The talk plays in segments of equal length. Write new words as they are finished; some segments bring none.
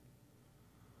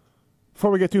Before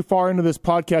we get too far into this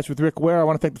podcast with Rick Ware, I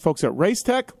want to thank the folks at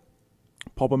Racetech.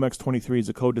 Pulp MX23 is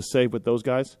a code to save with those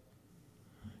guys.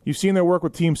 You've seen their work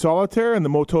with Team Solitaire and the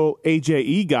Moto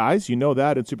AJE guys. You know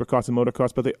that in Supercross and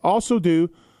Motocross. But they also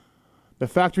do the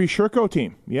factory Sherco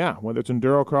team. Yeah, whether it's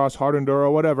Endurocross, hard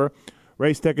Enduro, whatever.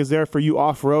 Racetech is there for you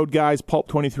off-road guys. Pulp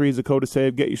 23 is a code to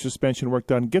save. Get your suspension work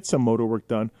done. Get some motor work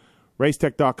done.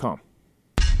 Racetech.com.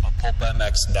 A Pulp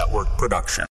MX Network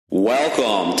production.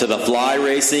 Welcome to the Fly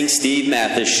Racing Steve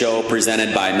Mathis Show,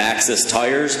 presented by Maxxis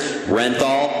Tires,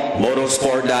 Renthal,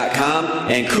 Motorsport.com,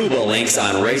 and Kuba Links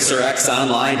on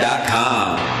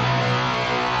RacerXOnline.com.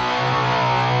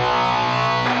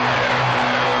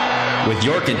 With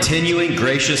your continuing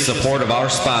gracious support of our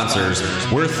sponsors,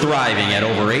 we're thriving at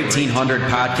over 1,800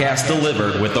 podcasts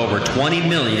delivered with over 20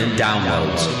 million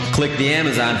downloads. Click the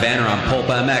Amazon banner on Pulp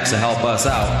MX to help us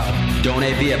out.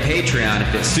 Donate via Patreon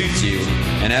if it suits you.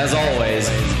 And as always,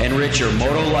 enrich your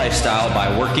moto lifestyle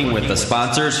by working with the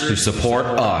sponsors who support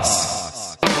us.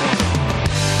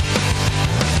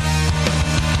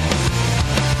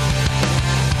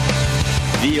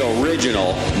 The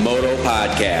original Moto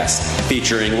Podcast,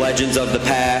 featuring legends of the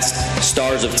past,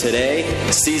 stars of today,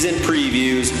 season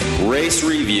previews, race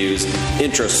reviews,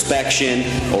 introspection,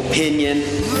 opinion,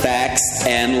 facts,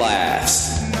 and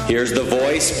laughs. Here's the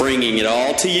voice bringing it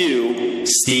all to you,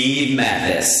 Steve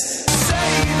Mathis. Say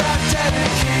that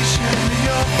dedication to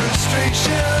your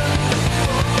frustration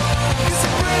is a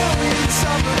brilliant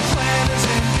summer plan as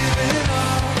in giving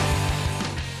up.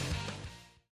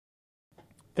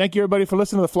 Thank you, everybody, for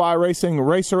listening to the Fly Racing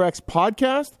RacerX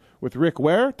podcast with Rick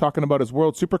Ware, talking about his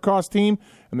World Supercross team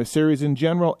and the series in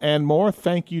general and more.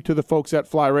 Thank you to the folks at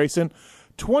Fly Racing.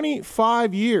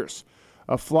 25 years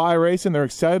of Fly Racing. They're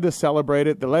excited to celebrate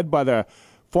it. They're led by the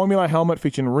Formula helmet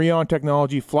featuring Rheon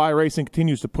technology. Fly Racing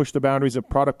continues to push the boundaries of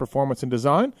product performance and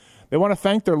design. They want to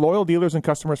thank their loyal dealers and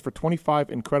customers for 25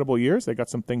 incredible years. They got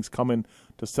some things coming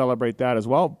to celebrate that as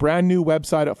well. Brand new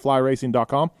website at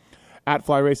flyracing.com. At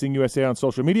Fly Racing USA on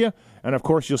social media. And, of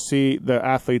course, you'll see the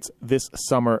athletes this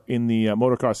summer in the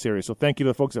motocross series. So thank you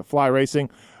to the folks at Fly Racing.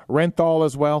 Renthal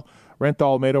as well.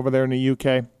 Renthal made over there in the UK.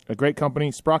 A great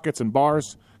company. Sprockets and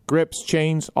bars, grips,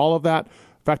 chains, all of that.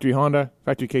 Factory Honda,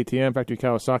 Factory KTM, Factory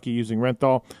Kawasaki using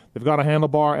Renthal. They've got a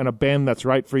handlebar and a bend that's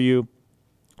right for you.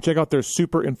 Check out their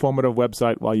super informative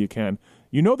website while you can.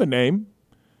 You know the name.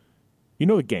 You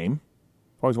know the game.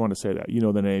 Always wanted to say that. You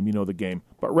know the name, you know the game.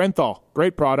 But Renthal,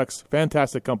 great products,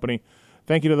 fantastic company.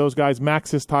 Thank you to those guys.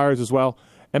 Maxxis Tires as well.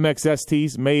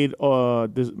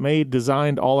 MXSTs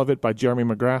designed all of it by Jeremy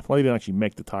McGrath. Well, he didn't actually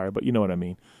make the tire, but you know what I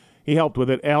mean. He helped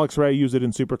with it. Alex Ray used it in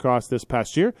Supercross this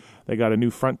past year. They got a new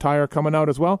front tire coming out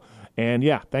as well. And,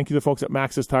 yeah, thank you to the folks at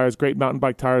Maxxis Tires. Great mountain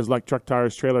bike tires, like truck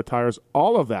tires, trailer tires,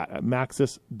 all of that at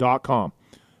Maxxis.com.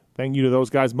 Thank you to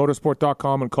those guys.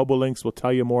 Motorsport.com and Kobo Links will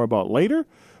tell you more about later.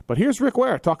 But here's Rick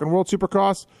Ware talking World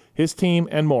Supercross, his team,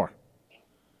 and more.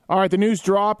 All right, the news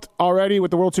dropped already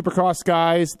with the World Supercross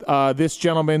guys. This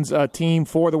gentleman's team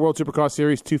for the World Supercross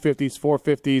Series, 250s,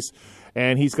 450s,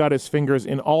 and he's got his fingers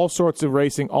in all sorts of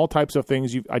racing, all types of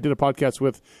things. I did a podcast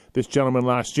with this gentleman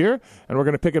last year, and we're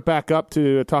going to pick it back up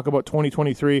to talk about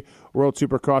 2023 World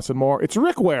Supercross and more. It's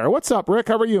Rick Ware. What's up, Rick?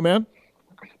 How are you, man?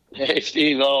 Hey,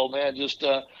 Steve. Oh, man, just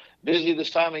busy this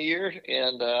time of year,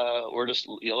 and we're just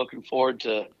looking forward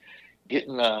to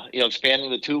getting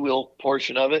expanding the two-wheel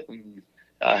portion of it, and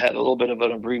had a little bit of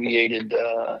an abbreviated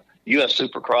U.S.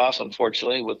 Supercross,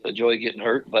 unfortunately, with Joey getting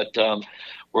hurt, but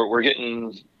we're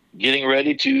getting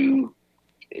ready to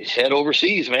head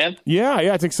overseas, man. Yeah,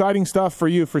 it's exciting stuff for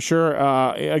you for sure.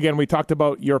 Again, we talked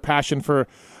about your passion for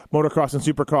motocross and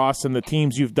supercross and the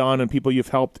teams you've done and people you've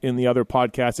helped in the other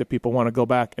podcasts if people want to go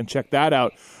back and check that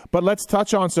out. But let's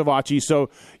touch on Savatgy. So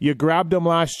you grabbed him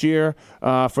last year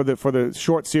for the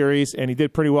short series, and he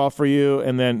did pretty well for you.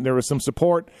 And then there was some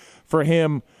support for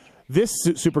him this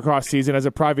Supercross season as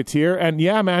a privateer. And,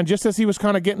 yeah, man, just as he was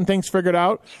kind of getting things figured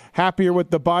out, happier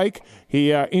with the bike,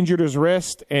 he injured his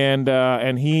wrist, and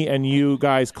he and you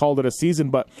guys called it a season.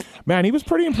 But, man, he was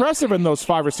pretty impressive in those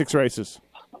 5 or 6 races.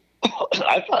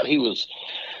 I thought he was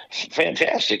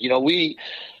fantastic. I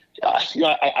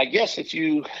guess if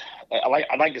you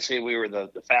I'd like to say we were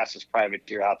the fastest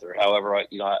privateer out there. However, I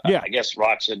guess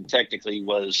Roczen technically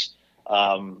was,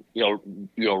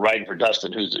 riding for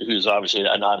Dustin, who's obviously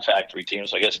a non-factory team.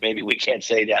 So I guess maybe we can't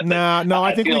say that. No,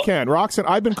 I think we can. Roczen,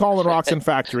 I've been calling Roczen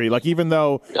factory. Like, even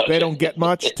though they don't get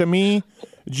much, to me,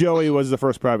 Joey was the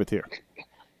first privateer.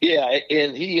 Yeah,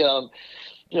 and he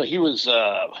was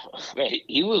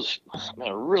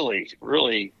really,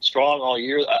 really strong all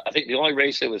year. I think the only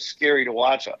race that was scary to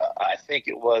watch, I think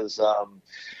it was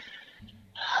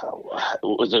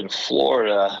was in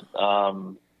Florida.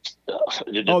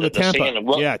 The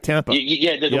Tampa. Tampa.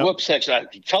 The WSX. A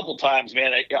couple times,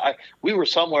 man. We were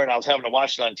somewhere and I was having to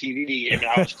watch it on TV, and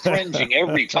I was cringing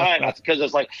every time because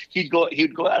it's like he'd go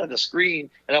out of the screen,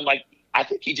 and I'm like, I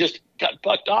think he just got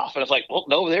bucked off, and I was like, well,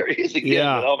 no, there he is again.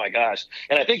 Yeah. But, oh my gosh!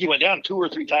 And I think he went down 2 or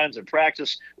 3 times in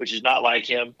practice, which is not like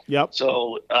him. Yep.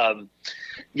 So,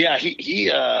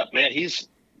 he's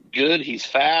good. He's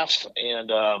fast,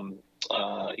 and I'm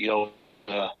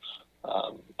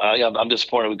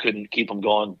disappointed we couldn't keep him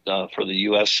going for the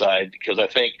U.S. side, because I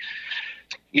think,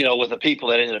 with the people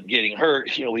that ended up getting hurt,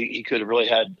 he could have really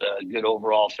had a good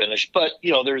overall finish. But,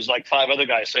 there's like 5 other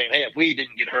guys saying, hey, if we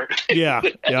didn't get hurt, yeah,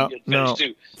 no,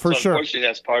 too. For so sure. Unfortunately,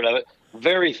 that's part of it.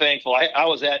 Very thankful. I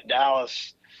was at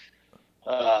Dallas,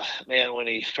 when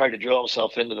he tried to drill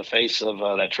himself into the face of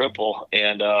that triple.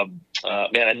 And,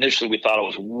 initially we thought it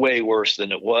was way worse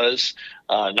than it was.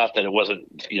 Not that it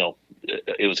wasn't,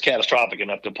 it was catastrophic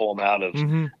enough to pull him out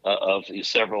of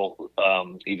several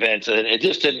events. And it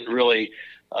just didn't really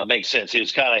make sense. It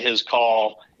was kind of his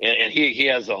call. And he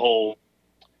has the whole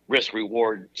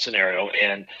risk-reward scenario.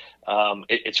 And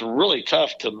it's really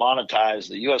tough to monetize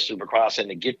the U.S. Supercross and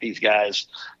to get these guys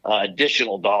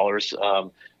additional dollars.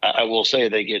 I will say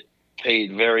they get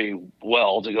paid very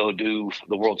well to go do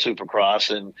the World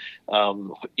Supercross. And,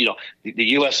 the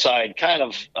U.S. side kind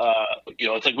of,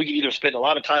 it's like we can either spend a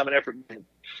lot of time and effort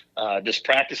just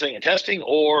practicing and testing,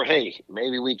 or, hey,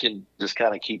 maybe we can just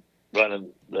kind of keep running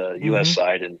the U.S.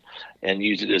 side and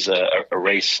use it as a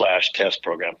race/test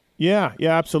program. Yeah,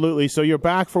 absolutely. So you're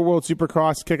back for World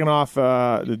Supercross, kicking off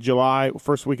the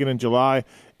first weekend in July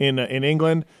in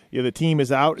England. The team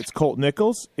is out. It's Colt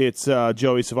Nichols. It's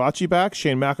Joey Savacci back.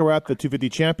 Shane McElrath, the 250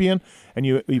 champion, and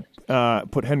you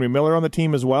put Henry Miller on the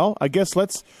team as well. I guess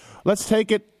let's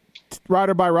take it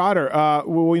rider by rider.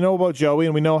 We know about Joey,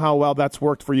 and we know how well that's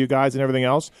worked for you guys and everything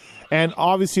else. And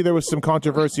obviously, there was some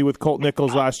controversy with Colt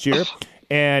Nichols last year,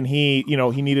 and he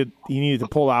needed to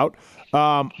pull out,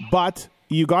 but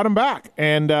you got him back,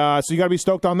 and so you got to be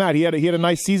stoked on that. He had a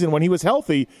nice season. When he was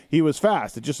healthy, he was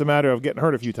fast. It's just a matter of getting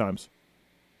hurt a few times.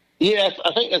 Yeah,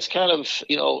 I think that's kind of,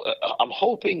 I'm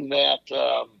hoping that,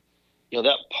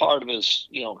 that part of his,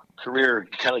 career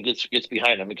kind of gets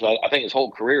behind him, because I think his whole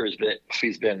career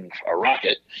he's been a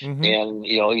rocket, and,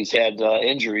 he's had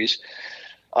injuries.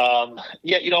 Our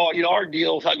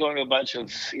deal, without going into a bunch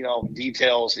of,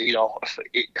 details,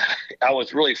 I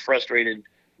was really frustrated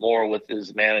more with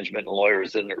his management and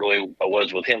lawyers than it really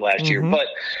was with him last year. But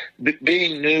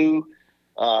being new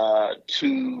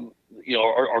to,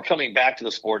 or coming back to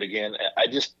the sport again, I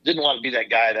just didn't want to be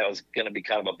that guy that was going to be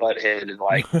kind of a butthead and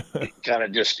like kind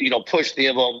of just, push the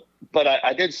envelope. But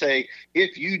I did say,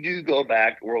 if you do go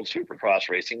back to World Supercross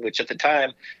racing, which at the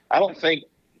time, I don't think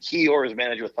he or his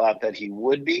manager thought that he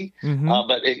would be.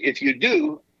 But if you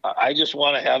do, I just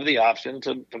want to have the option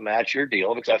to match your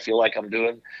deal, because I feel like I'm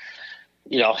doing,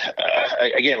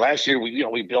 again, last year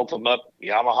we built them up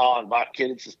Yamaha and bought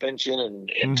kitted suspension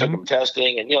and took them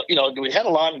testing, and we had a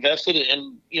lot invested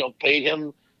and paid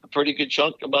him a pretty good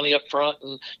chunk of money up front,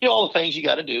 and all the things you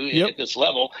got to do at this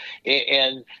level,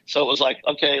 and so it was like,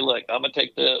 okay, look, I'm gonna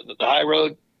take the high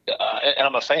road, and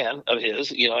I'm a fan of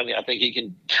his, and I think he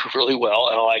can do really well,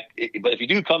 and I like it, but if you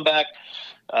do come back,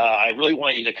 I really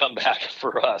want you to come back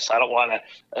for us. I don't want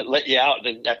to let you out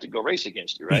and have to go race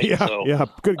against you, right?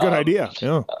 Good idea.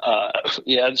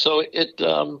 And so it's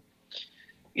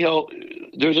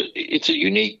a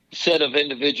unique set of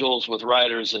individuals with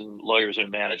riders and lawyers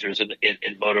and managers in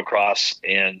motocross,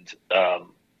 and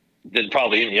than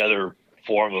probably any other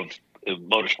form of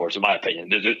motorsports, in my opinion.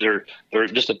 They're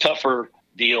just a tougher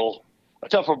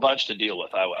bunch to deal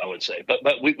with, I would say. But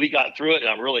we got through it, and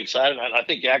I'm really excited. I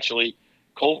think actually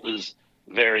Colt is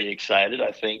very excited,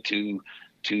 I think, to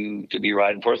be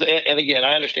riding for us. And again,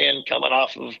 I understand coming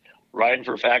off of riding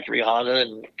for factory Honda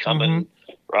and coming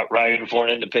riding for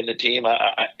an independent team. One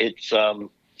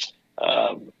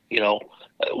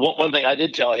thing I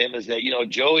did tell him is that,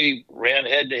 Joey ran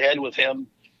head to head with him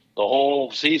the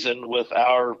whole season with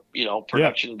our,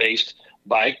 production based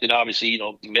bike. And obviously,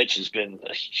 Mitch has been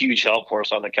a huge help for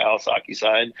us on the Kawasaki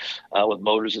side with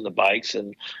motors and the bikes.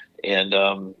 So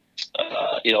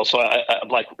I'm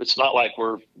like, it's not like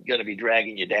we're going to be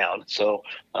dragging you down. So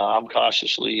I'm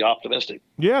cautiously optimistic.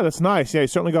 Yeah, that's nice. Yeah,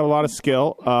 he's certainly got a lot of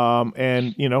skill.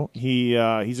 And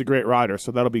he's a great rider,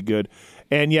 so that'll be good.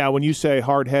 And yeah, when you say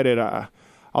hard-headed,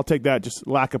 I'll take that, just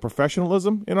lack of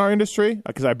professionalism in our industry,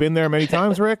 because I've been there many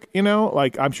times, Rick.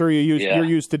 Like I'm sure you're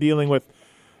used to dealing with,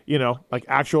 like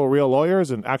actual real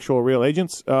lawyers and actual real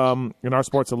agents. In our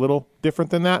sport's a little different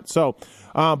than that. So,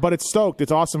 but it's stoked.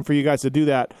 It's awesome for you guys to do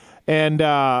that.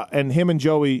 And him and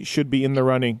Joey should be in the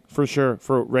running for sure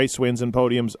for race wins and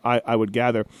podiums, I would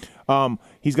gather.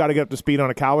 He's got to get up to speed on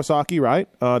a Kawasaki, right?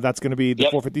 That's going to be the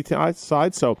 450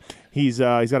 side, so he's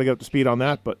got to get up to speed on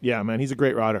that. But, yeah, man, he's a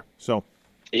great rider. So,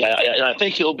 yeah, and I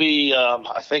think he'll be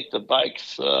I think the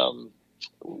bikes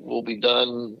will be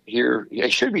done here. Yeah,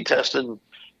 he should be testing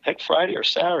Friday or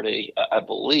Saturday, I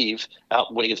believe,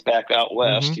 out when he gets back out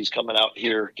west. Mm-hmm. He's coming out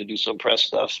here to do some press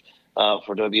stuff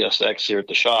for WSX here at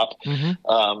the shop.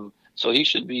 Mm-hmm. So he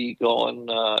should be going.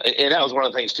 And that was one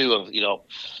of the things, too, of,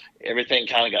 everything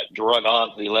kind of got drug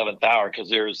on to the 11th hour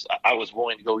because I was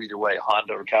willing to go either way,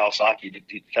 Honda or Kawasaki,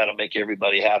 to kind of make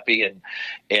everybody happy.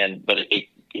 But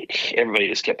everybody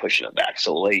just kept pushing it back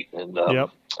so late. And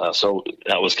so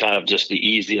that was kind of just the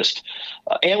easiest.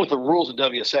 And with the rules of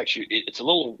WSX, it's a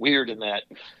little weird in that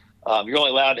you're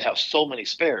only allowed to have so many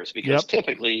spares because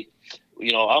typically,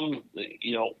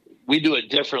 we do it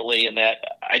differently in that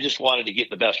I just wanted to get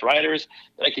the best riders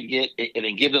that I could get and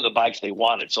then give them the bikes they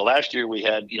wanted. So last year we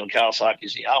had,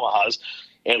 Kawasaki's and Yamahas,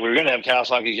 and we were going to have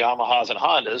Kawasaki's, Yamahas, and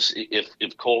Hondas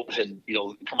if Colt had,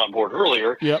 come on board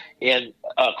earlier. Yep. And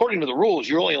according to the rules,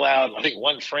 you're only allowed, I think,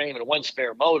 one frame and one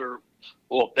spare motor.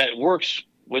 Well, that works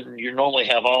when you normally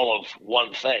have all of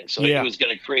one thing. So it was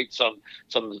going to create some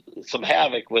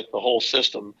havoc with the whole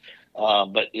system.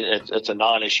 But it's a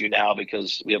non-issue now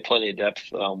because we have plenty of depth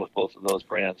with both of those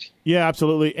brands. Yeah,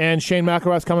 absolutely. And Shane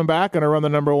McElrath's coming back, going to run the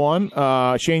number one.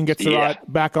 Shane gets to ride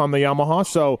back on the Yamaha.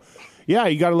 So, yeah,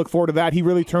 you got to look forward to that. He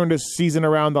really turned his season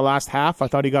around the last half. I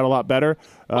thought he got a lot better,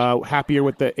 happier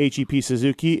with the HEP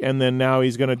Suzuki, and then now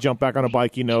he's going to jump back on a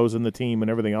bike he knows and the team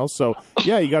and everything else. So,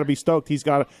 yeah, you got to be stoked. He's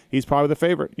probably the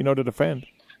favorite, to defend.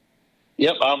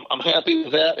 Yep, I'm happy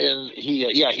with that, and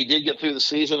he did get through the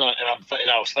season, and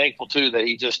I was thankful too that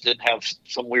he just didn't have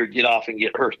some weird get off and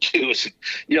get hurt too.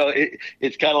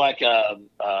 It's kind of like I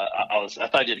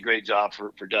thought he did a great job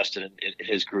for Dustin and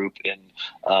his group, and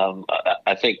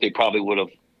I think they probably would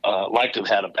have liked to have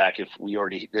had him back if we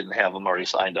already didn't have him already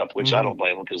signed up, which I don't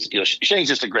blame him because Shane's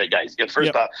just a great guy. He's good.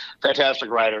 First off,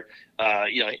 fantastic rider.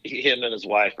 Him and his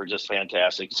wife are just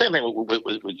fantastic. Same thing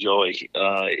with Joey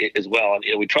as well.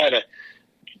 And we try to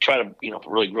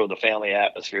really grow the family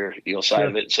atmosphere side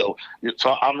of it. So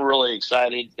I'm really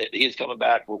excited that he's coming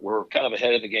back. We're kind of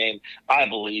ahead of the game, I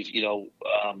believe.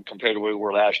 Compared to where we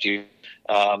were last year.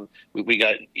 We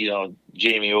got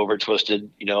Jamie over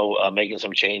twisted, making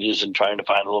some changes and trying to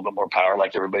find a little bit more power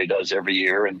like everybody does every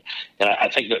year. And I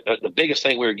think that the biggest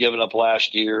thing we were giving up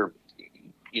last year,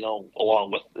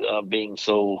 along with being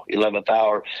so 11th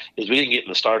hour, is we didn't get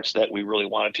the starts that we really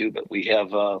wanted to, but we have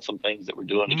some things that we're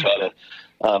doing to try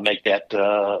to make that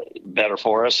better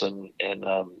for us. And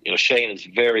Shane is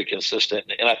very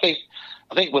consistent. And I think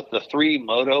with the 3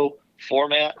 moto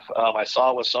format, I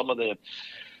saw with some of the,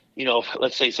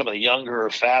 let's say some of the younger or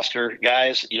faster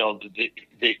guys,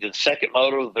 the second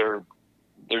moto,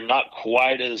 they're not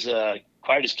quite as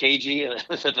cagey, and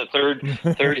the third,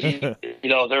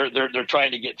 they're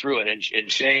trying to get through it. And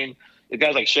Shane, the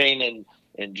guys like Shane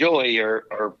and Joey are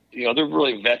they're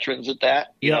really veterans at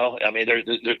that. I mean,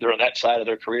 they're on that side of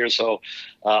their career. So,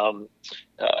 I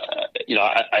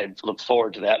look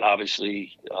forward to that.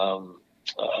 Obviously,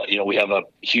 we have a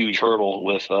huge hurdle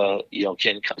with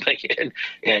Ken coming in,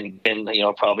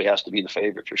 and probably has to be the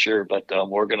favorite for sure. But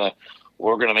we're gonna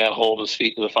hold his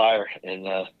feet to the fire and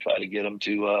try to get him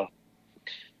to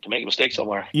make a mistake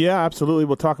somewhere. Yeah, absolutely.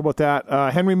 We'll talk about that.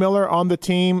 Henry Miller on the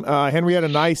team. Henry had a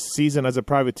nice season as a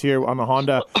privateer on the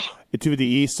Honda to the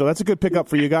East, so that's a good pickup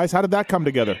for you guys. How did that come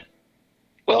together?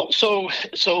 Well, so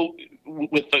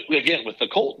with the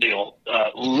Colt deal,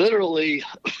 literally,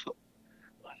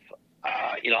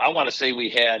 I want to say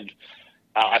we had.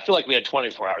 I feel like we had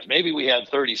 24 hours. Maybe we had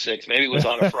 36. Maybe it was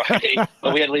on a Friday,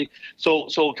 but we had leave. So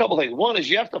a couple things. One is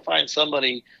you have to find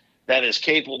somebody that is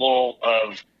capable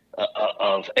of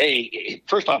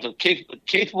first off,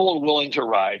 capable and willing to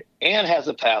ride, and has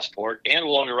a passport, and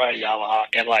willing to ride a Yamaha,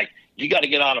 and you got to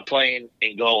get on a plane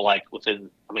and go within,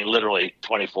 literally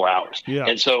 24 hours. Yeah.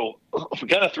 And so we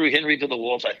kind of threw Henry to the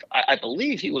wolves. I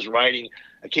believe he was riding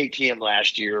a KTM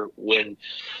last year when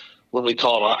we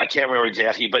called him. I can't remember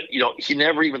exactly, but he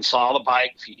never even saw the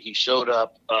bike. He showed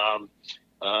up.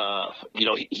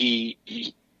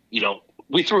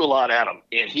 We threw a lot at him,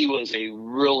 and he was a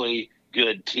really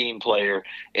good team player.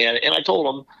 And I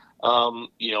told him,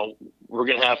 we're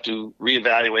going to have to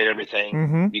reevaluate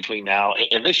everything between now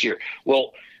and this year.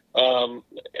 Well, I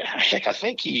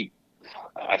think he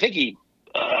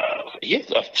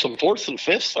hit some 4th and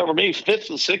 5th, or maybe 5th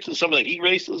and 6th in some of the heat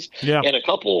races, and a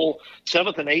couple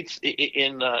 7th and 8th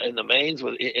in the mains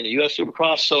in the U.S.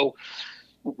 Supercross. So,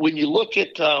 when you look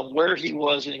at where he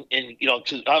was, and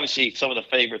 'cause obviously some of the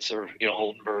favorites are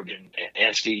Oldenburg and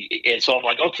Anstey, and so I'm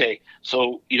like, okay,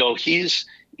 so he's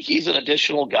an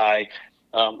additional guy.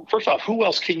 First off, who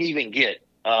else can you even get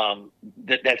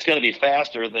that's going to be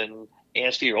faster than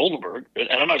Anstey or Oldenburg? And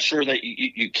I'm not sure that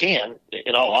you can,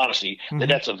 in all honesty,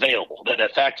 that's available,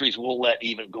 that factories will let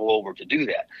even go over to do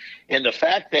that. And the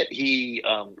fact that he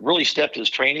really stepped his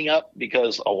training up,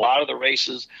 because a lot of the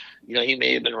races, he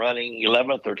may have been running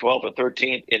 11th or 12th or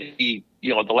 13th, and he,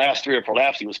 the last 3 or 4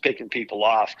 laps, he was picking people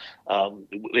off,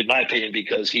 in my opinion,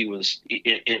 because he was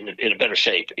in a better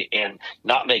shape and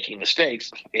not making mistakes.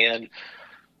 And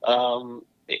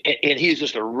he's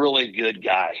just a really good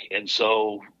guy. And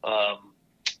so,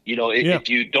 if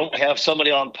you don't have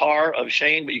somebody on par of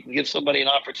Shane, but you can give somebody an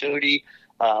opportunity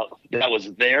that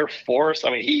was there for us. I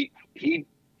mean, he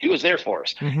was there for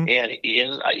us, and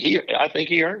I think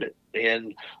he earned it.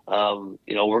 And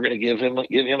we're going to give him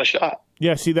a shot.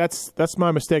 Yeah, see, that's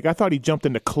my mistake. I thought he jumped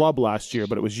into club last year,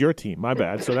 but it was your team. My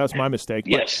bad. So that was my mistake.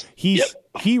 Yes.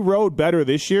 But he rode better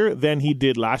this year than he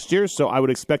did last year, so I would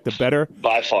expect a better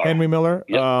by far Henry Miller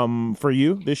for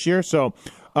you this year. So,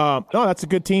 no, that's a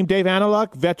good team. Dave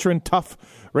Analuk, veteran, tough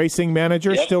racing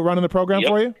manager, still running the program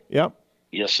for you? Yep.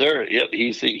 Yes, sir. Yep,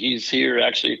 he's here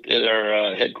actually at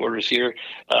our headquarters here,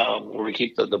 where we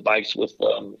keep the bikes with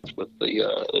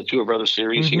the Two of Brothers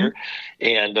series here,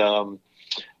 and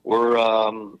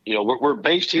we're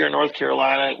based here in North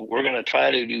Carolina. We're going to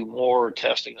try to do more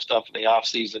testing and stuff in the off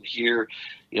season here.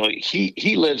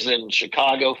 He lives in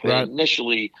Chicago. Right.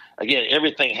 Initially, again,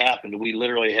 everything happened. We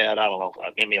literally had, I don't know,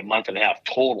 maybe a month and a half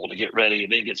total to get ready,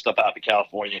 and then get stuff out to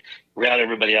California, round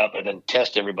everybody up, and then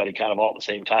test everybody kind of all at the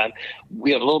same time.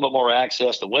 We have a little bit more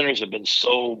access. The winters have been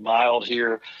so mild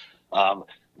here.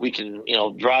 We can,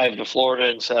 drive to Florida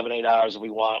in 7-8 hours if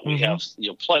we want. We have,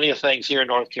 plenty of things here in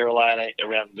North Carolina,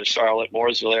 around the Charlotte,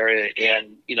 Mooresville area,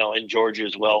 and, in Georgia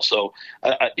as well. So,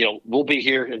 we'll be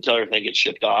here until everything gets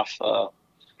shipped off.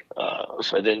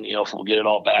 So then, we'll get it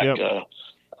all back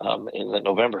in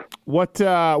November. What's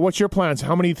your plans?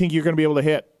 How many do you think you're going to be able to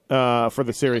hit for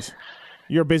the series?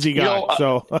 You're a busy guy,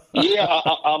 so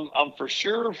I'm for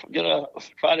sure gonna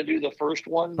try to do the first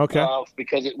one. Okay,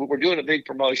 because we're doing a big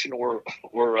promotion. We're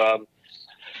going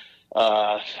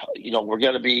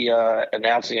to be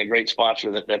announcing a great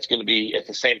sponsor that's going to be at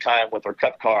the same time with our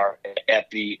Cup car at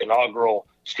the inaugural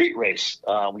street race.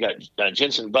 We got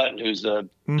Jensen Button, who's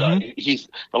he's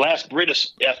the last British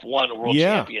F1 world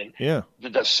champion. Yeah,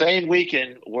 the same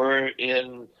weekend we're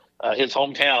in his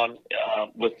hometown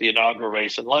with the inaugural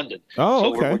race in London. Oh,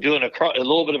 so okay. We're doing a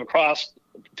little bit of a cross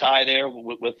tie there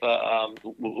with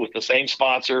the same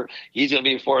sponsor. He's going to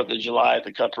be 4th of July at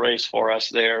the Cup race for us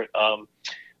there in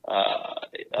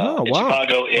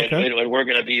Chicago, and we're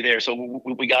going to be there. So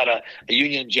we got a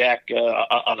Union Jack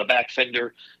on the back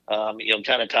fender, kind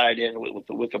of tied in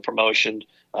with the promotion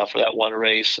for that one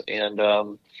race, and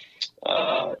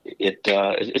it's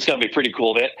going to be pretty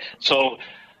cool. So.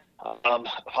 I'm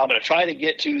going to try to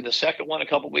get to the second one a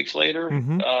couple weeks later.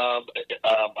 I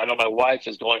know my wife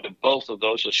is going to both of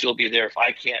those, so she'll be there if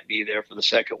I can't be there for the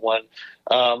second one.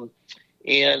 Out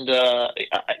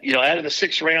of the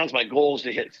 6 rounds, my goal is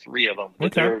to hit 3 of them.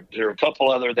 But there are a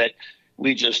couple other that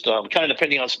we just kind of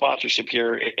depending on sponsorship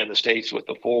here in the States with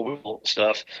the 4-wheel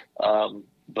stuff.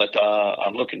 But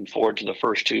I'm looking forward to the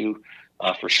first 2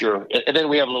 for sure. And then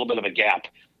we have a little bit of a gap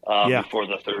before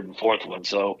the 3rd and 4th one.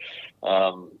 So,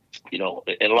 and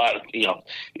a lot of,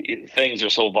 things are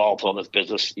so volatile in this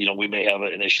business. We may have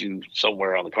an issue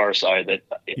somewhere on the car side that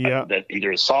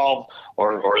either is solved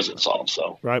or isn't solved.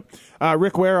 So right,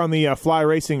 Rick Ware on the Fly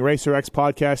Racing Racer X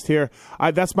podcast here.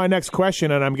 That's my next question,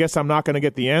 and I guess I'm not going to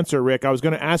get the answer, Rick. I was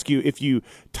going to ask you if you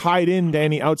tied into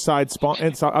any outside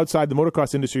the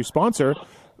motocross industry sponsor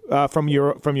from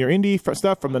your Indy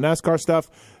stuff, from the NASCAR stuff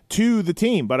to the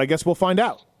team, but I guess we'll find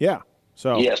out. Yeah.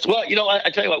 So yes, well, I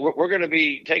tell you what, we're going to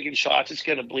be taking shots. It's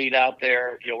going to bleed out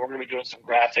there. We're going to be doing some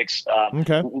graphics.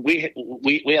 Okay.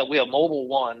 We have Mobile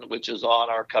One, which is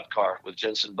on our Cup car with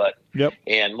Jensen Button. Yep.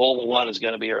 And Mobile One is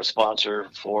going to be our sponsor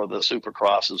for the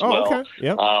Supercross as well. Okay.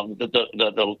 Yep.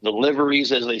 The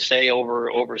liveries, as they say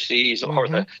overseas, or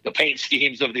the paint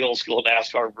schemes of the old school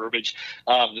NASCAR verbiage,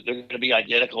 they're going to be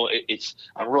identical.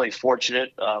 I'm really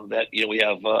fortunate that we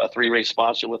have a 3-race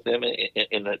sponsor with them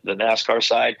in the NASCAR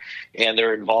side. And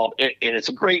they're involved, and it's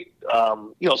a great,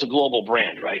 it's a global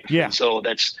brand, right? Yeah. And so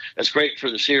that's great for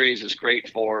the series. It's great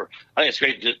I think it's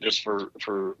great just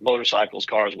for motorcycles,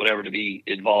 cars, whatever, to be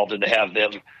involved, and to have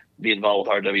them be involved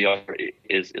with RWR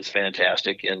is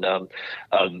fantastic. And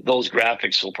those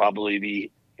graphics will probably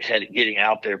be getting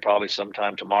out there probably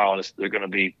sometime tomorrow, and they're going to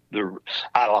be.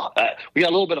 I don't know. We got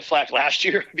a little bit of flack last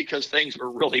year because things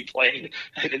were really playing.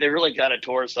 They really kind of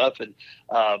tore us up, and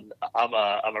I'm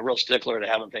a real stickler to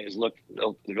having things look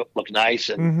nice.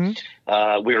 And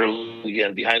we were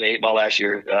again behind the 8 ball last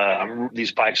year.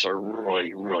 These bikes are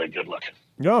really, really good looking.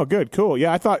 Oh, good, cool.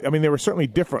 Yeah, I mean, they were certainly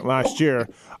different last year.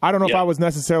 I don't know if I was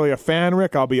necessarily a fan,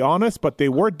 Rick, I'll be honest, but they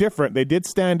were different. They did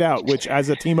stand out, which as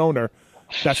a team owner,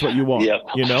 that's what you want,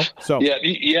 you know? So I'm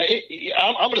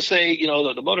going to say,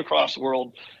 the motocross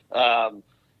world,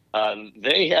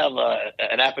 they have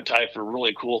an appetite for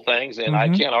really cool things, and I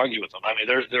can't argue with them. I mean,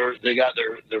 they got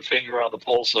their finger on the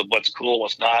pulse of what's cool,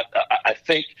 what's not. I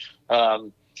think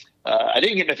I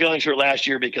didn't get my feelings hurt last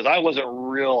year because I wasn't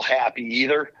real happy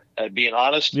either. Being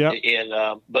honest,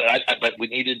 but we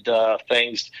needed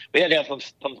things. We had to have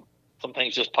some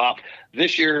things just pop.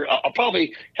 This year, I'll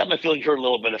probably have my feelings hurt a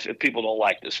little bit if people don't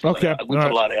like this. Okay, we put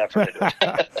a lot of effort into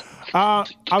it. I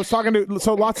was talking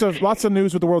to lots of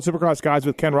news with the World Supercross guys,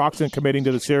 with Ken Roczen committing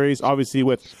to the series, obviously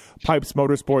with Pipes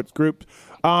Motorsports Group.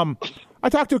 I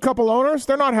talked to a couple owners;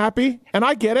 they're not happy, and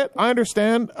I get it. I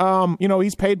understand.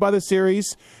 He's paid by the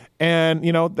series. And,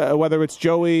 whether it's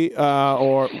Joey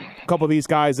or a couple of these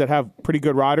guys that have pretty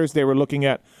good riders, they were looking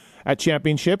at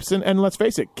championships. And let's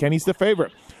face it, Kenny's the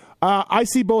favorite. I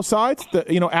see both sides.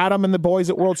 Adam and the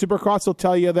boys at World Supercross will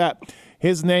tell you that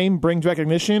his name brings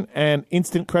recognition and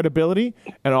instant credibility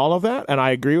and all of that. And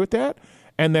I agree with that.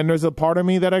 And then there's a part of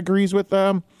me that agrees with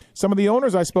some of the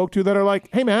owners I spoke to that are like,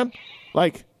 hey, man,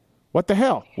 what the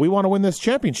hell? We want to win this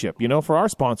championship, for our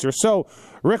sponsor. So,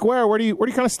 Rick Ware, where do you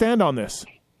kind of stand on this?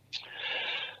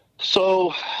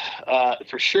 So,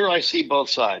 for sure, I see both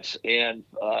sides, and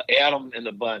Adam and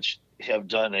the bunch have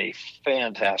done a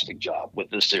fantastic job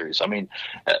with this series. I mean,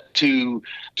 to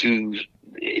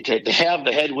have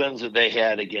the headwinds that they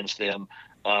had against them,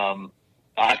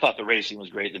 I thought the racing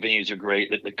was great. The venues are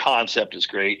great. The concept is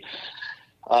great.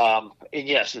 And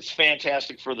yes, it's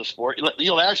fantastic for the sport.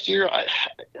 Last year,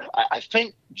 I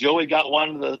think Joey got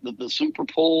one of the super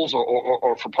pulls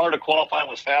or for part of qualifying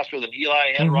was faster than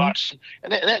Eli and Roczen.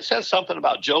 And that says something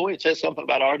about Joey. It says something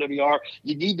about RWR.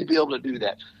 You need to be able to do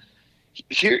that.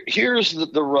 Here's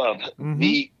the rub.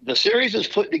 The series is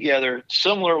put together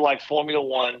similar like Formula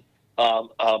One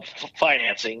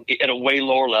financing at a way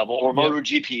lower level, or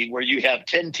MotoGP, where you have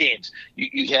 10 teams.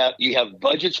 You have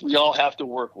budgets we all have to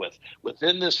work with.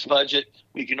 Within this budget,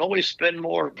 we can always spend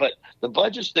more, but the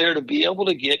budget's there to be able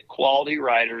to get quality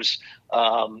riders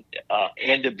and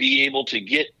to be able to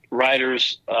get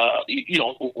riders,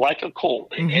 like a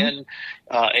Colt and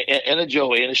a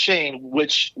Joey and a Shane,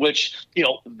 which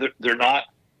they're not.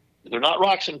 They're not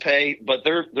Roczen pay, but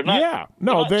they're not. Yeah,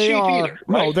 no, they are. Either,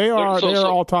 right? No, they are. They're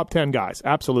all top 10 guys,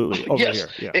 absolutely over here.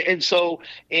 Yeah.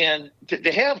 And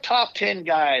to have top 10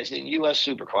 guys in U.S.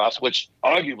 Supercross, which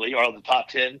arguably are the top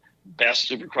 10 best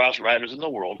Supercross riders in the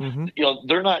world,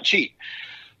 they're not cheap.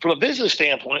 From a business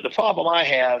standpoint, the problem I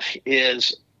have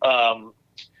is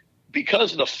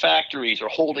because the factories are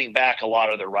holding back a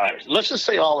lot of their riders. Let's just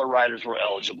say all the riders were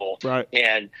eligible, right?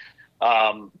 And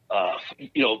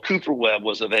Cooper Webb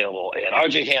was available, and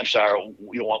RJ Hampshire,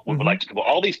 would like to come.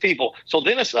 All these people. So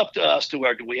then it's up to us to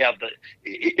where do we have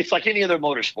it's like any other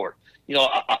motorsport.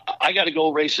 I got to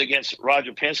go race against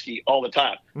Roger Penske all the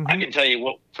time. I can tell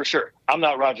you for sure, I'm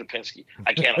not Roger Penske.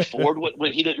 I can't afford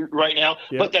what he did right now,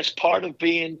 but that's part of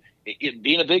being a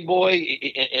big boy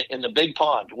in the big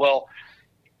pond. Well,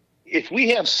 if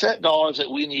we have set dollars that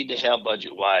we need to have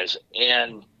budget-wise,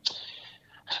 and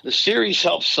the series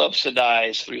helps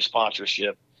subsidize through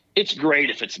sponsorship, it's great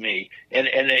if it's me, and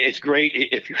it's great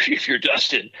if you're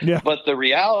Dustin. Yeah. But the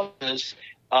reality is,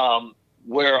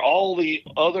 where all the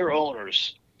other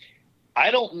owners,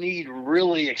 I don't need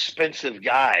really expensive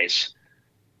guys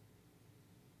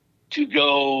to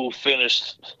go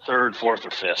finish third, fourth,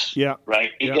 or fifth. Yeah.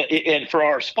 Right. Yeah. And for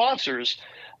our sponsors,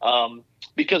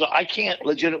 because I can't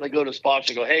legitimately go to a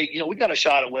sponsor and go, hey, we got a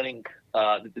shot at winning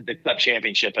the Cup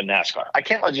Championship in NASCAR. I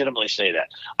can't legitimately say that.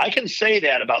 I can say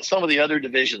that about some of the other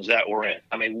divisions that we're in.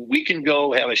 I mean, we can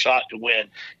go have a shot to win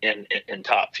in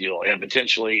Top Fuel and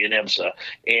potentially in IMSA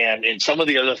and in some of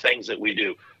the other things that we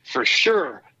do. For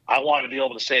sure, I want to be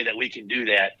able to say that we can do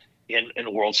that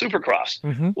in World Supercross.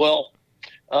 Well,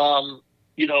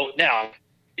 now,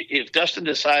 if Dustin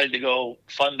decided to go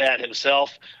fund that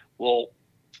himself, well,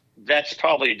 that's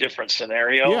probably a different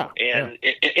scenario. And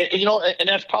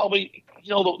that's probably,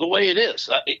 the way it is.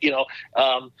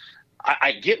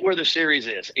 I get where the series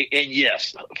is. And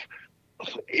yes,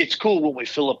 it's cool when we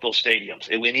fill up those stadiums,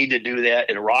 and we need to do that.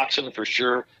 And Roczen for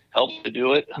sure helps to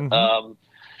do it.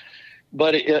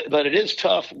 But it is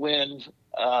tough when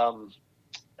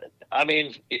I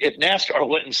mean, if NASCAR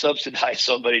wouldn't subsidize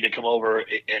somebody to come over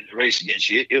and race against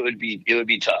you, it would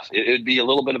be tough. It would be a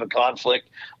little bit of a conflict,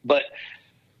 but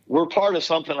we're part of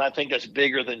something I think that's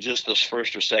bigger than just this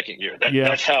first or second year.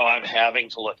 That's how I'm having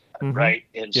to look at it, right?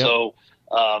 And so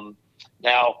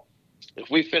now, if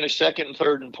we finish second and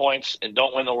third in points and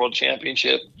don't win the world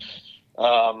championship,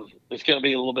 it's going to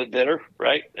be a little bit bitter,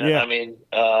 right? Yeah. I mean,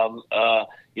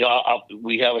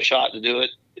 we have a shot to do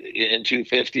it in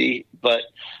 250, but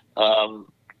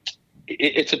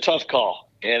it's a tough call.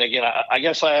 And again, I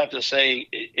guess I have to say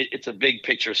it's a big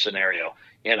picture scenario,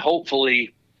 and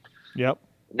hopefully,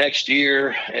 next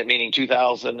year, meaning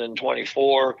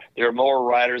 2024, there are more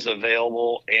riders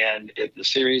available, and if the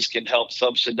series can help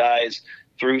subsidize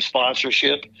through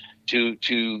sponsorship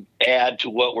to add to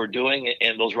what we're doing,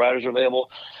 and those riders are available,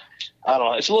 I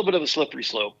don't know. It's a little bit of a slippery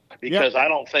slope because I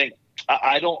don't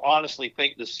honestly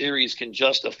think the series can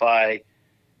justify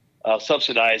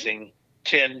subsidizing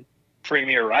 10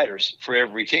 premier riders for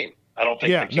every team. I don't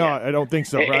think they can. No, I don't think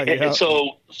so. Right. And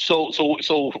so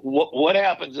what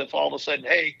happens if all of a sudden,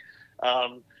 hey,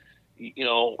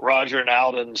 Roger and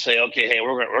Alden say, okay, hey,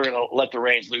 we're going to let the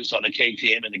reins loose on the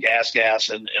KTM and the gas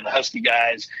and the Husky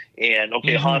guys, and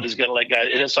okay, Honda's going to let guys,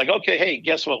 and it's like, okay, hey,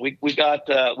 guess what? We got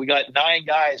 9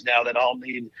 guys now that all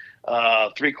need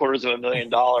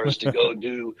 $750,000 to go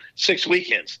do 6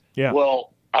 weekends. Yeah.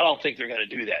 Well, I don't think they're going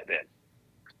to do that then.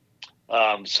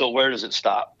 So where does it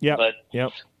stop? But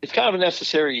it's kind of a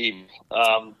necessary evil.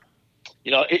 But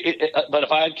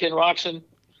if I had Ken Roczen,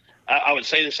 I would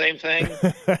say the same thing.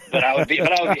 But I would be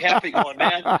happy going,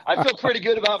 man, I feel pretty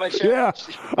good about myself. Yeah,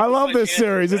 I love this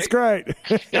series. Right? It's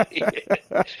great.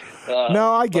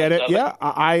 No, I get it.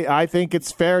 I think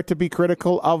it's fair to be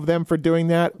critical of them for doing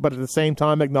that, but at the same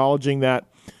time acknowledging that,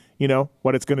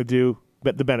 what it's going to do,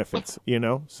 but the benefits,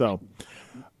 so.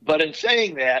 But in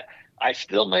saying that, I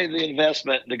still made the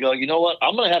investment to go, you know what?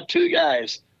 I'm going to have 2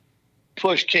 guys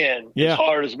push Ken as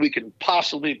hard as we can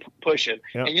possibly push him.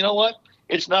 And you know what?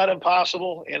 It's not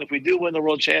impossible. And if we do win the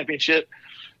world championship,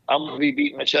 I'm going to be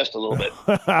beating my chest a little bit.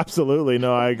 Absolutely.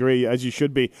 No, I agree, as you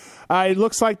should be. It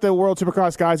looks like the World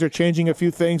Supercross guys are changing a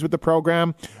few things with the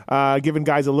program, giving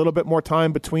guys a little bit more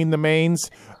time between the mains.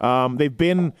 They've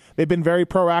been very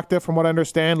proactive, from what I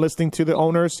understand, listening to the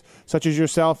owners, such as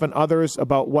yourself and others,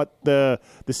 about what the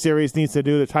series needs to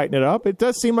do to tighten it up. It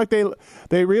does seem like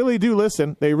they really do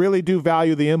listen. They really do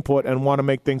value the input and want to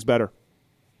make things better.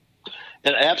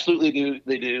 And absolutely do.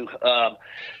 They do. I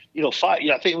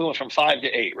think we went from 5 to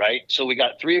 8, right? So we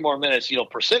got 3 more minutes.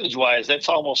 Percentage-wise, that's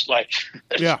almost like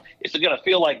it's going to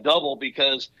feel like double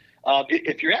because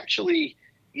if you're actually,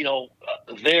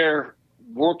 there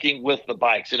working with the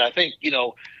bikes, and I think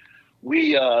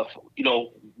we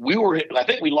were. I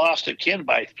think we lost to Ken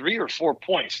by 3 or 4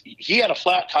 points. He had a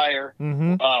flat tire,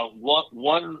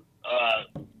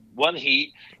 one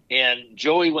heat, and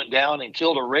Joey went down and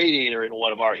killed a radiator in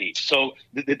one of our heats. So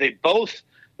they both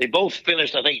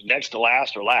finished, I think, next to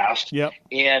last or last. Yep.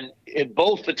 And in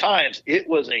both the times, it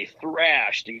was a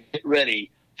thrash to get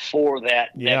ready for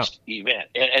that next event.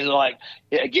 And like,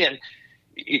 again,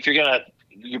 if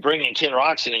you're bringing Ken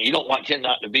Roczen, and you don't want Ken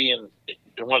not to be in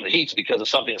one of the heats because of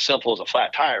something as simple as a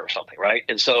flat tire or something, right?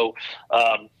 And so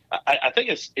I think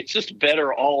it's just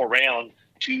better all around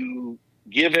to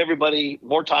give everybody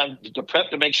more time to prep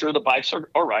to make sure the bikes are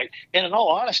right. And in all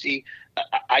honesty,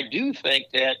 I do think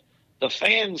that the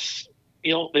fans,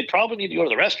 they probably need to go to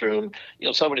the restroom.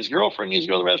 Somebody's girlfriend needs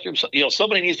to go to the restroom. So,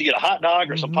 somebody needs to get a hot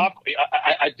dog or some popcorn.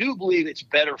 I do believe it's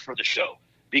better for the show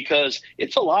because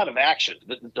it's a lot of action.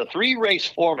 The 3-race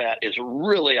format is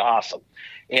really awesome.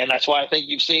 And that's why I think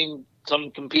you've seen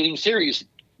some competing series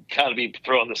kind of be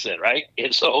throwing this in, right?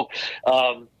 And so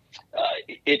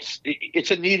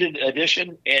it's a needed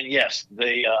addition. And yes,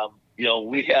 they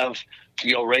we have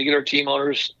regular team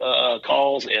owners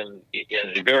calls and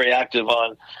very active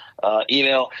on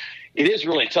email. It is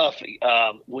really tough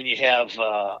when you have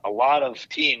a lot of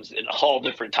teams in all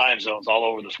different time zones all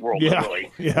over this world,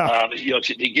 literally,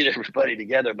 to get everybody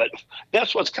together. But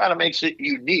that's what's kind of makes it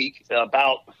unique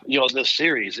about this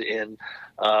series. And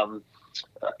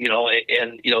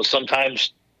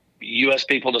sometimes U.S.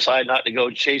 people decide not to go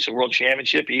chase a world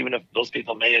championship, even if those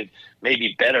people may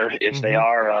be better if they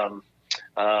are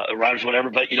riders, whatever.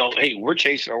 But hey, we're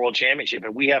chasing our world championship,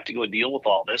 and we have to go deal with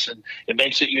all this, and it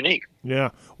makes it unique. Yeah.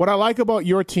 What I like about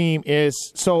your team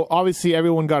is, so obviously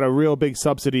everyone got a real big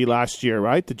subsidy last year,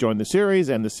 right, to join the series,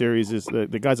 and the series is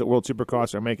the guys at World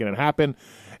Supercross are making it happen.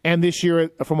 And this year,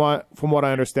 from what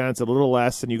I understand, it's a little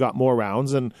less, and you got more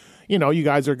rounds, and you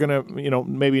guys are gonna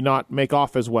maybe not make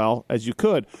off as well as you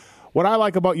could. what I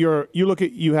like about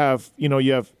you have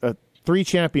 3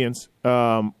 champions.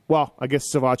 Well, I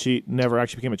guess Savachi never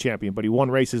actually became a champion, but he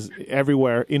won races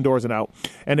everywhere, indoors and out.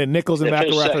 And then Nichols and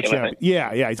McElrath are champions.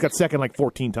 Yeah, he's got second like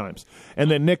 14 times.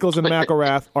 And then Nichols and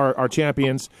McElrath are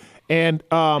champions. And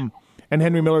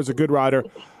Henry Miller's a good rider.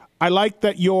 I like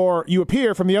that you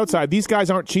appear from the outside. These guys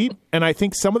aren't cheap, and I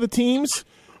think some of the teams,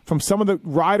 from some of the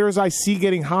riders I see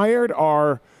getting hired,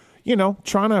 are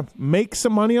trying to make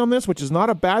some money on this, which is not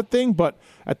a bad thing. But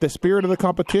at the spirit of the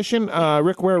competition,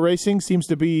 Rick Ware Racing seems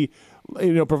to be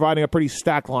providing a pretty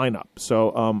stacked lineup.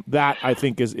 So that I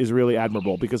think is really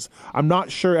admirable, because I'm not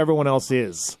sure everyone else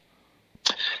is.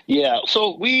 Yeah.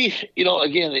 So we,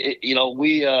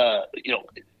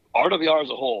 RWR as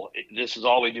a whole, this is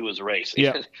all we do is race.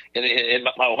 Yeah. and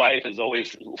my wife is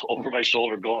always over my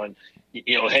shoulder going,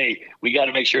 hey, we got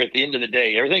to make sure at the end of the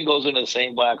day, everything goes into the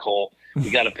same black hole. We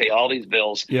got to pay all these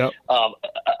bills. Yep. I'm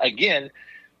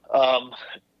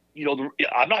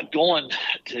not going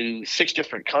to 6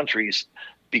 different countries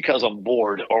because I'm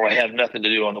bored or I have nothing to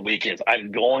do on the weekends.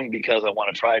 I'm going because I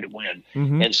want to try to win.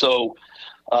 Mm-hmm. And so,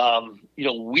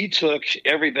 we took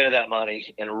every bit of that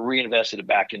money and reinvested it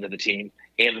back into the team,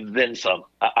 and then some.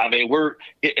 I mean,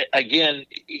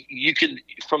 you can,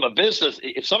 from a business,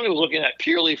 if somebody was looking at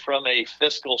purely from a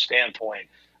fiscal standpoint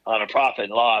on a profit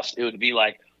and loss, it would be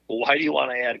like, well, why do you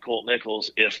want to add Colt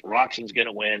Nichols if Roczen's going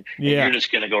to win and you're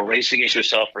just going to go racing against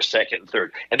yourself for second and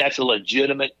third? And that's a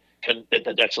legitimate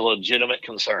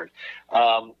concern.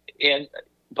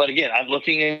 But again, I'm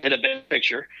looking at a big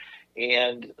picture.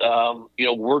 And,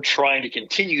 we're trying to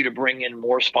continue to bring in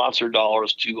more sponsor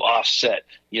dollars to offset.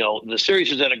 The series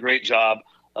has done a great job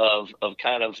of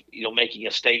kind of, making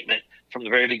a statement from the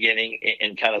very beginning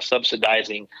and kind of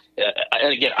subsidizing.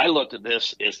 And again, I looked at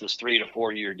this as this 3 to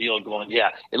 4 year deal going,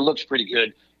 yeah, it looks pretty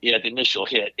good at the initial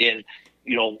hit. And,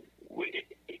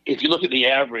 if you look at the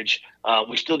average,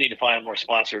 we still need to find more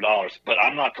sponsor dollars. But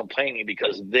I'm not complaining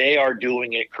because they are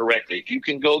doing it correctly. If you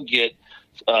can go get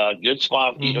good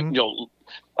sponsor,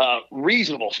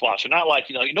 reasonable sponsor, not like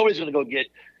nobody's going to go get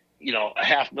a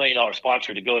 $500,000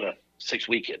 sponsor to go to 6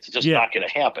 weekends. It's just not going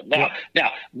to happen. Now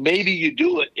maybe you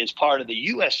do it as part of the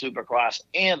U.S. Supercross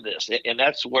and this, and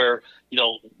that's where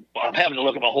I'm having to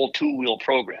look at my whole 2-wheel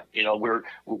program.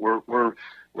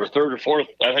 We're third or fourth.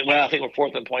 I think we're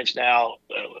fourth in points now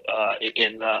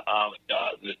in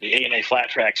the AMA Flat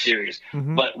Track Series.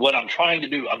 Mm-hmm. But what I'm trying to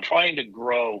do, I'm trying to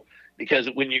grow. Because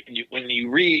when you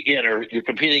re-enter, you're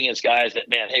competing against guys that,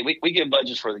 man, hey, we give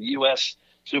budgets for the U.S.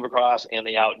 Supercross and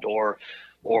the outdoor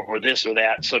or this or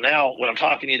that. So now when I'm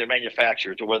talking to either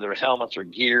manufacturers or whether it's helmets or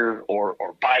gear or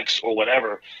bikes or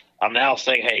whatever, I'm now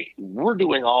saying, hey, we're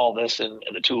doing all this in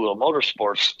the 2-wheel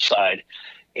motorsports side.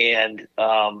 And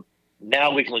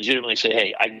now we can legitimately say,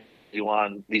 hey, I do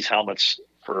on these helmets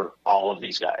for all of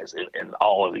these guys in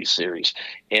all of these series.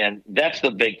 And that's the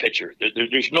big picture.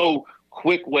 There's no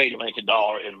quick way to make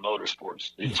 $1 in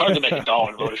motorsports. It's hard to make $1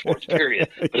 in motorsports, period.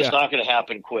 But it's not going to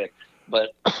happen quick.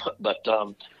 But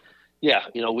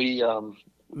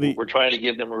we're trying to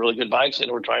give them really good bikes,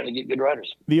 and we're trying to get good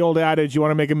riders. The old adage, you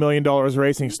want to make $1 million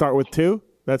racing, start with 2.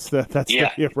 That's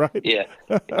right. Yeah,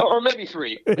 or maybe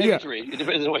 3. Maybe 3. It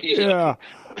depends on what you do. Yeah.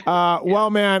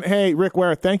 Well, man, hey, Rick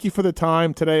Ware, thank you for the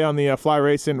time today on the Fly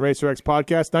Racing Racer X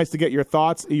podcast. Nice to get your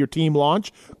thoughts, your team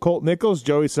launch. Colt Nichols,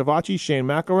 Joey Savachi, Shane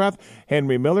McElrath,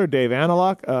 Henry Miller, Dave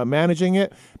Analock managing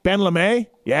it. Ben LeMay,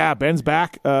 yeah, Ben's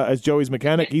back as Joey's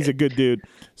mechanic. He's a good dude,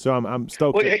 so I'm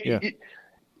stoked.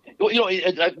 Well,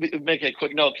 I'd make a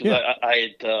quick note because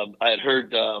I had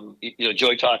heard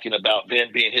Joey talking about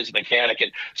Ben being his mechanic,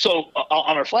 and so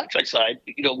on our flat track side,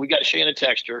 we got Shannon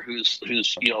Texter who's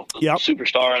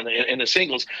superstar in the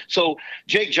singles. So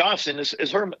Jake Johnson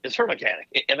is her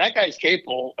mechanic, and that guy's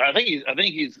capable. I think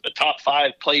he's a top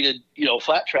 5 plated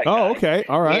flat track guy. Oh, okay,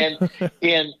 all right.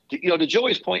 and to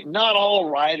Joey's point, not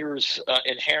all riders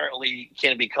inherently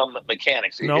can become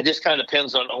mechanics. Nope. It just kind of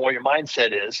depends on where your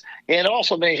mindset is, and it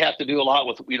also may have to do a lot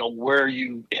with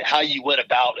how you went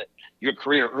about it, your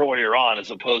career earlier on, as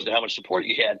opposed to how much support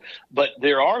you had. But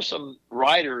there are some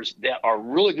riders that are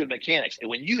really good mechanics, and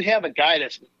when you have a guy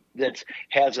that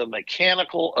has a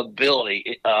mechanical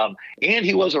ability, and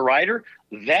he was a rider,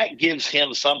 that gives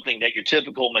him something that your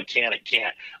typical mechanic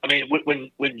can't. I mean,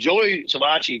 when Joey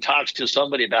Savachi talks to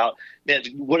somebody about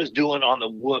what it's doing on the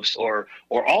whoops or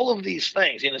all of these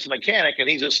things, and it's a mechanic, and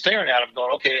he's just staring at him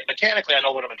going, okay, mechanically I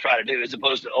know what I'm going to try to do, as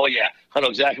opposed to, oh, yeah, I know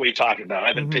exactly what you're talking about.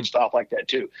 I've been pitched off like that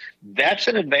too. That's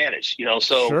an advantage,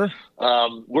 So sure.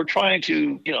 We're trying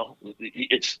to,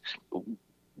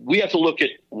 we have to look at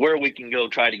where we can go,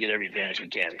 try to get every advantage we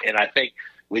can. And I think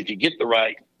if you get the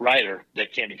right rider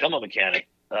that can become a mechanic,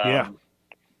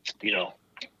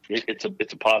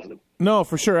 It's a positive. No,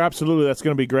 for sure. Absolutely. That's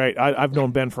going to be great. I've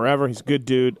known Ben forever. He's a good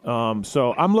dude.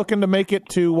 So I'm looking to make it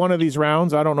to one of these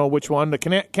rounds. I don't know which one. The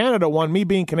Canada one, me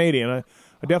being Canadian, I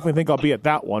definitely think I'll be at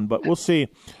that one, but we'll see.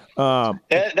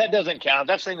 That doesn't count.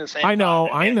 That's in the same. I know.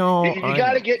 You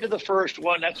got to get to the first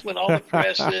one. That's when all the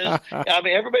press is. I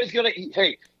mean, everybody's going to.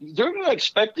 Hey, they're going to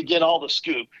expect to get all the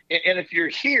scoop. And if you're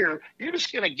here, you're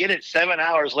just going to get it 7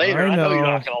 hours later. I know you're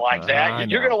not going to like that.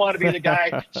 You're going to want to be the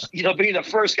guy, being the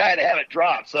first guy to have it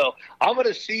drop. So I'm going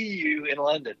to see you in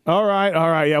London. All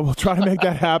right. Yeah, we'll try to make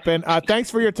that happen. Thanks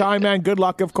for your time, man. Good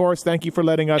luck, of course. Thank you for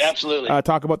letting us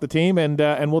talk about the team,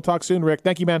 and we'll talk soon, Rick.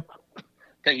 Thank you, man.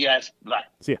 Thank you, guys. Bye.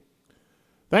 See ya.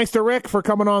 Thanks to Rick for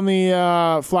coming on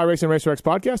the Fly Racing Racer X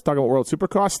podcast, talking about World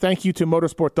Supercross. Thank you to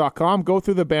motorsport.com. Go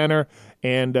through the banner,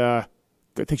 and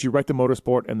it takes you right to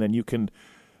Motorsport, and then you can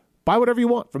buy whatever you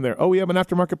want from there. OEM and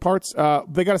aftermarket parts.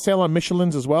 They got a sale on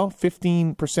Michelins as well.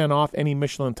 15% off any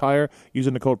Michelin tire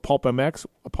using the code PulpMX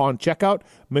upon checkout.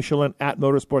 Michelin at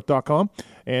motorsport.com.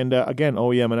 And again,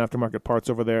 OEM and aftermarket parts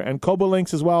over there. And Koba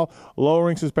links as well.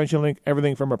 Lowering suspension link.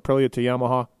 Everything from Aprilia to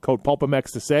Yamaha. Code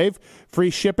PulpMX to save. Free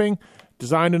shipping.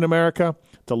 Designed in America.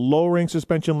 It's a lowering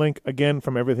suspension link. Again,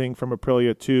 from everything from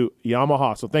Aprilia to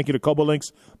Yamaha. So thank you to Koba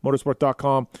links.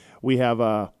 Motorsport.com. We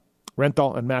have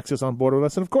Rental and Maxis on board with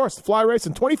us. And, of course, Fly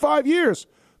Racing. 25 years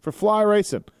for Fly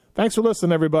Racing. Thanks for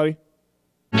listening, everybody.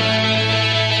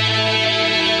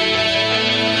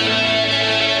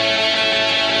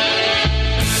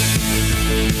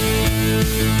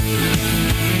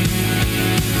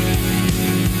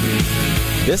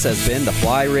 This has been the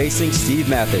Fly Racing Steve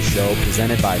Mathis Show,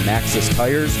 presented by Maxis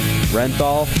Tires,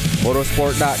 Renthal,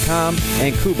 Motorsport.com,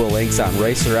 and Kuba Links on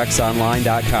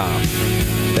RacerXOnline.com.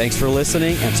 Thanks for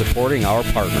listening and supporting our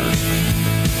partners.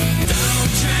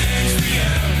 Don't change me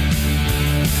up.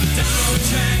 Don't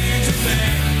change a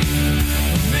thing.